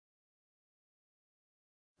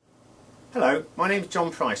Hello, my name is John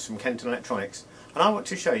Price from Kenton Electronics, and I want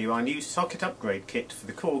to show you our new socket upgrade kit for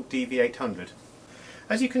the Korg DV800.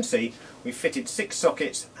 As you can see, we've fitted 6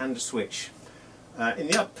 sockets and a switch. In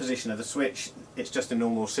the up position of the switch, it's just a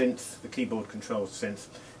normal synth, the keyboard controls the synth.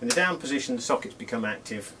 In the down position, the sockets become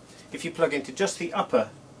active. If you plug into just the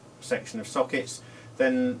upper section of sockets,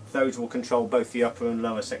 then those will control both the upper and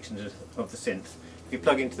lower sections of the synth. If you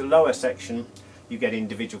plug into the lower section, you get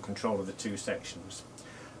individual control of the two sections.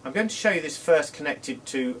 I'm going to show you this first connected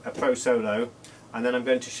to a Pro-Solo, and then I'm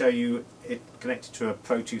going to show you it connected to a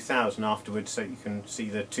Pro2000 afterwards, so you can see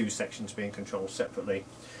the two sections being controlled separately.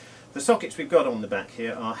 The sockets we've got on the back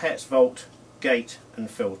here are Hertz volt, gate and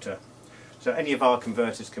filter. So any of our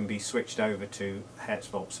converters can be switched over to Hertz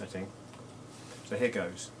volt setting. So here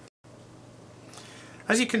goes.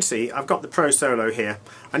 As you can see, I've got the Pro-Solo here.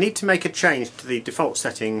 I need to make a change to the default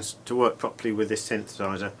settings to work properly with this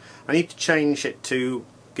synthesizer. I need to change it to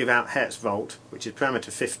give out Hertz volt, which is parameter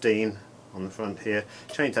 15 on the front here.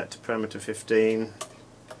 Change that to parameter 15,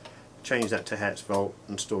 change that to Hertz volt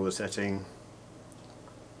and store the setting.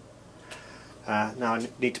 Now I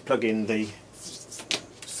need to plug in the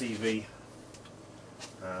CV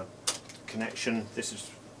connection. This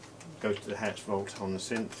goes to the Hertz volt on the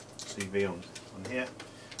synth, CV on here.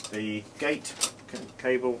 The gate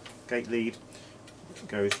cable, gate lead,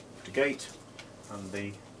 goes to gate, and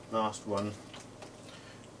the last one,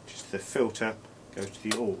 which is the filter, goes to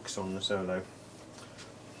the aux on the Solo.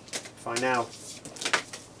 If I now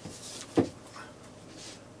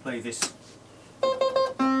play this,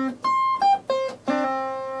 you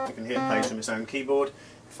can hear it plays from its own keyboard.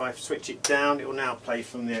 If I switch it down, it will now play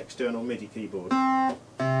from the external MIDI keyboard.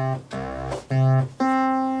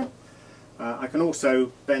 I can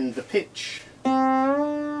also bend the pitch using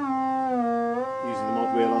the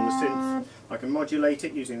mod wheel on the synth. I can modulate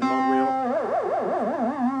it using the mod wheel.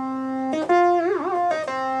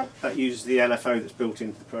 That uses the LFO that's built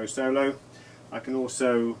into the Pro-Solo. I can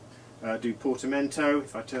also do portamento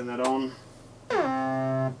if I turn that on.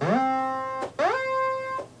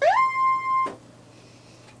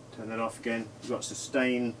 Turn that off again. You've got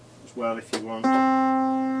sustain as well if you want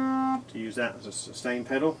to use that as a sustain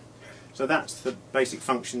pedal. So that's the basic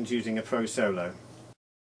functions using a Pro-Solo.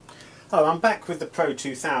 Hello, I'm back with the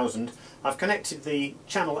Pro2000. I've connected the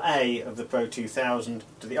channel A of the Pro2000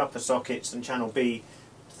 to the upper sockets and channel B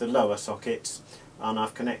to the lower sockets, and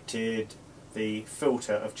I've connected the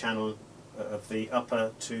filter of the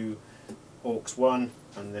upper to aux 1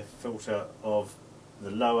 and the filter of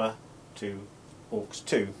the lower to aux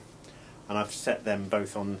 2, and I've set them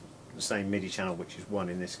both on the same MIDI channel, which is 1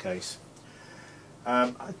 in this case.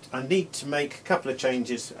 I need to make a couple of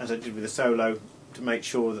changes, as I did with the Solo, to make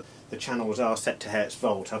sure that the channels are set to Hertz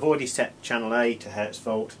volt. I've already set channel A to Hertz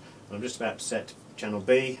volt, and I'm just about to set channel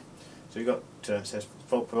B. So you've got it says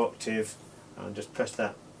volt per octave, and just press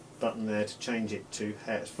that button there to change it to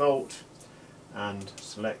Hertz volt, and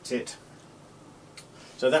select it.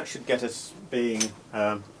 So that should get us being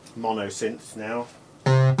mono synth now,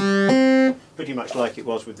 pretty much like it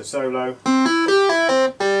was with the Solo.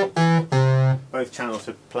 Both channels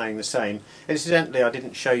are playing the same. Incidentally, I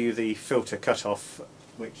didn't show you the filter cutoff,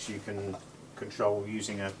 which you can control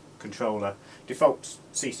using a controller. Default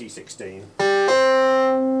CC16.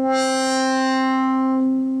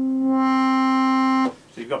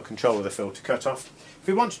 So you've got control of the filter cutoff. If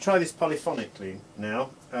we want to try this polyphonically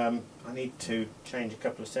now, I need to change a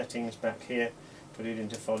couple of settings back here, put it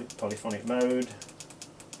into polyphonic mode.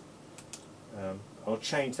 I'll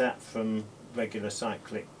change that from regular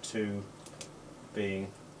cyclic to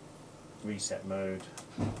being reset mode.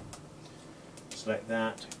 Select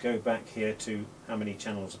that, go back here to how many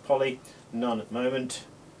channels are poly, none at the moment.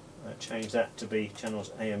 Change that to be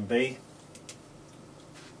channels A and B.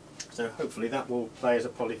 So hopefully that will play as a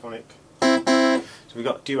polyphonic. So we've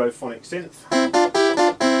got duophonic synth.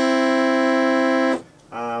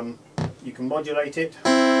 You can modulate it.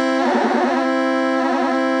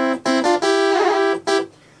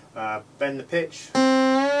 Bend the pitch.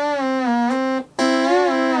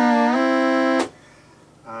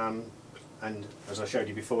 And as I showed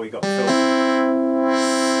you before, you got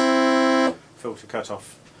filter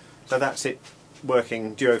cutoff. So that's it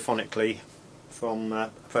working duophonically from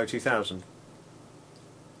Pro2000.